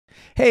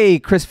Hey,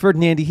 Chris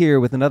Ferdinandi here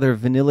with another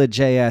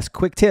Vanilla.js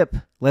quick tip.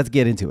 Let's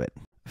get into it.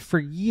 For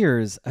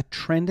years, a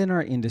trend in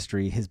our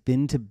industry has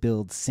been to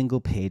build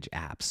single-page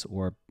apps,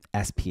 or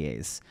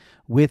SPAs.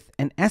 With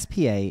an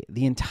SPA,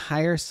 the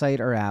entire site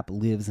or app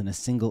lives in a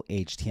single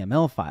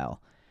HTML file.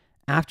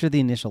 After the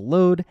initial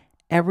load,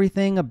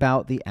 everything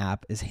about the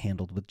app is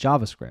handled with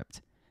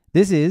JavaScript.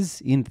 This is,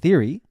 in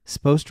theory,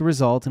 supposed to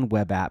result in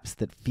web apps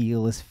that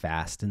feel as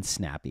fast and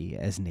snappy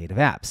as native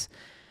apps.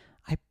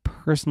 I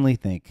personally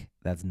think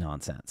that's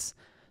nonsense.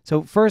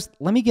 So first,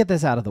 let me get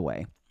this out of the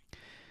way.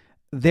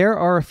 There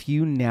are a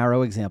few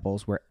narrow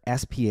examples where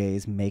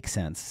SPAs make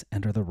sense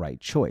and are the right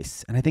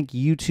choice. And I think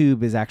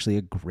YouTube is actually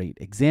a great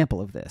example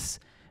of this.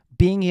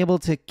 Being able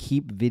to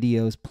keep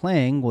videos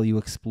playing while you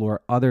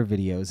explore other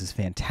videos is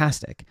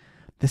fantastic.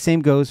 The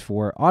same goes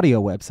for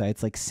audio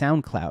websites like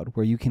SoundCloud,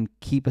 where you can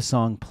keep a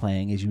song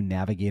playing as you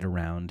navigate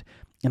around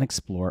and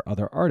explore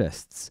other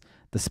artists.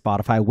 The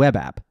Spotify web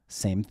app,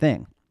 same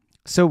thing.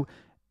 So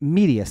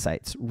media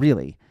sites,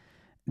 really.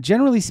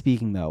 Generally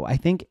speaking, though, I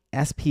think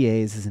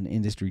SPAs as an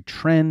industry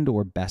trend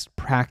or best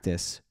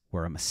practice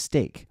were a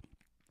mistake.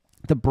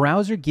 The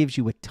browser gives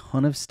you a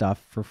ton of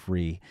stuff for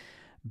free,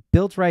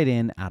 built right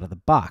in out of the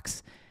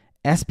box.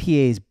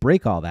 SPAs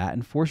break all that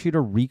and force you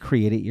to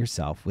recreate it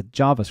yourself with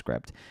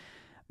JavaScript.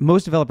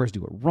 Most developers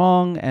do it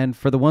wrong, and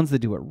for the ones that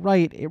do it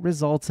right, it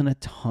results in a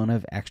ton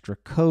of extra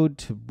code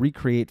to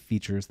recreate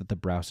features that the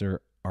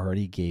browser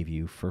already gave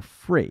you for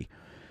free.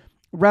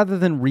 Rather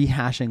than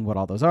rehashing what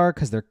all those are,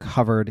 because they're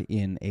covered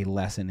in a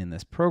lesson in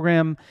this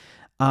program,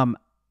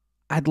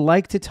 I'd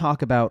like to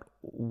talk about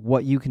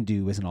what you can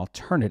do as an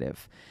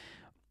alternative.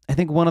 I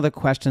think one of the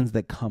questions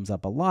that comes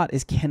up a lot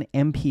is, can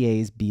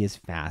MPAs be as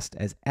fast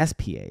as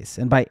SPAs?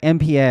 And by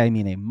MPA, I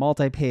mean a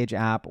multi-page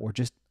app or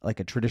just like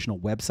a traditional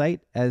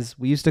website, as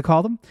we used to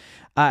call them.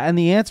 And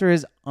the answer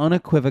is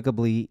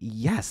unequivocally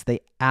yes,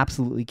 they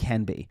absolutely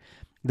can be.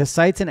 The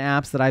sites and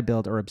apps that I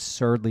build are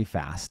absurdly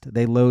fast.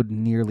 They load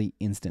nearly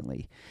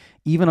instantly.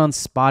 Even on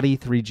spotty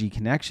 3G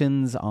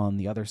connections on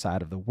the other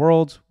side of the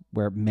world,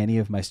 where many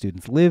of my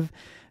students live,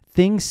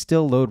 things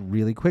still load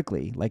really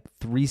quickly, like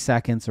 3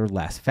 seconds or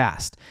less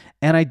fast.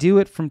 And I do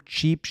it from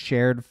cheap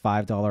shared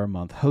 $5 a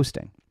month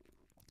hosting.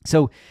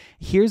 So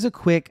here's a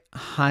quick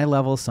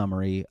high-level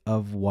summary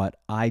of what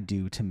I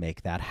do to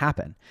make that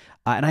happen.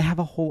 And I have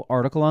a whole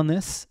article on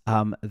this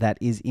that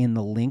is in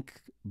the link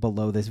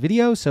below this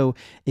video. So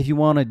if you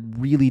want to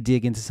really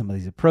dig into some of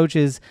these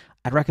approaches,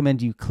 I'd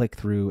recommend you click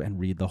through and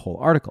read the whole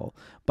article.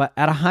 But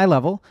at a high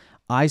level,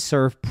 I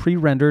serve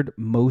pre-rendered,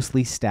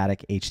 mostly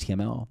static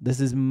HTML. This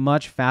is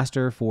much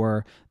faster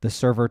for the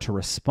server to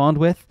respond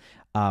with.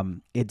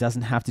 It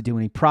doesn't have to do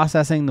any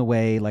processing the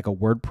way like a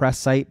WordPress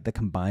site that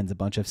combines a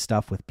bunch of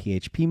stuff with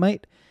PHP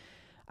might.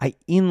 I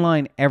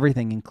inline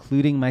everything,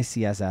 including my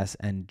CSS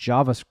and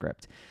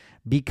JavaScript.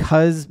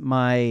 Because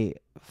my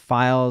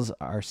files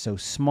are so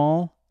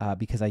small,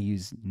 because I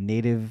use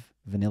native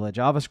vanilla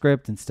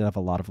JavaScript instead of a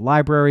lot of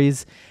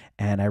libraries,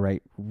 and I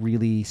write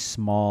really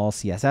small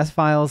CSS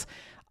files,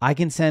 I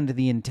can send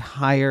the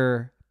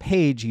entire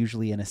page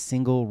usually in a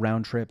single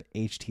round-trip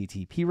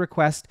HTTP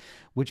request,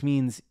 which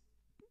means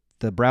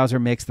the browser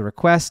makes the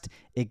request,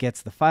 it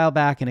gets the file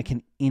back, and it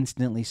can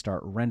instantly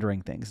start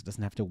rendering things. It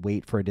doesn't have to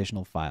wait for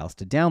additional files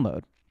to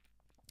download.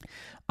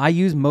 I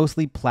use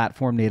mostly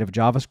platform native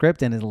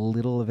JavaScript and as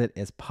little of it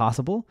as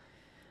possible.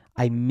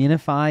 I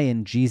minify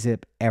and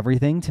gzip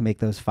everything to make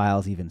those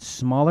files even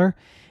smaller.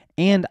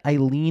 And I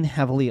lean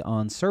heavily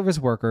on service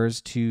workers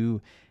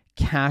to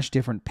cache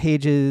different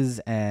pages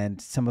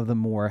and some of the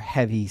more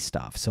heavy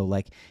stuff. So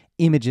like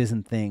images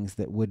and things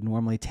that would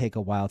normally take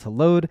a while to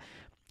load.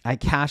 I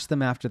cache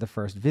them after the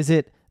first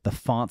visit. The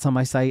fonts on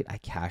my site, I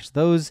cache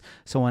those.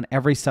 So on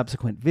every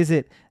subsequent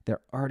visit,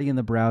 they're already in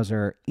the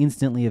browser,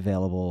 instantly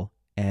available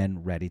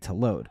and ready to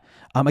load.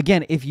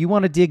 Again, if you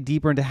want to dig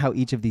deeper into how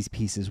each of these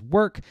pieces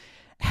work,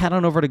 head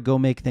on over to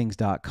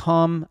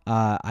gomakethings.com.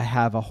 I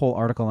have a whole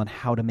article on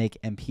how to make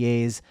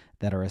MPAs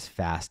that are as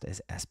fast as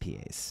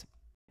SPAs.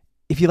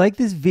 If you like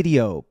this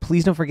video,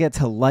 please don't forget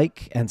to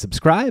like and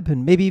subscribe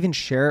and maybe even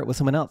share it with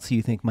someone else who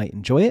you think might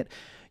enjoy it.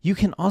 You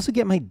can also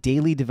get my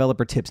daily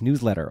developer tips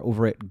newsletter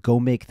over at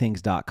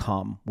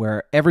gomakethings.com,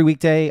 where every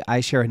weekday I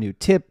share a new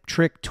tip,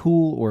 trick,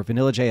 tool, or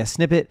Vanilla.js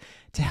snippet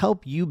to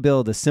help you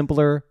build a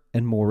simpler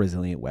and more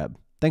resilient web.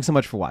 Thanks so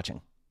much for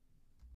watching.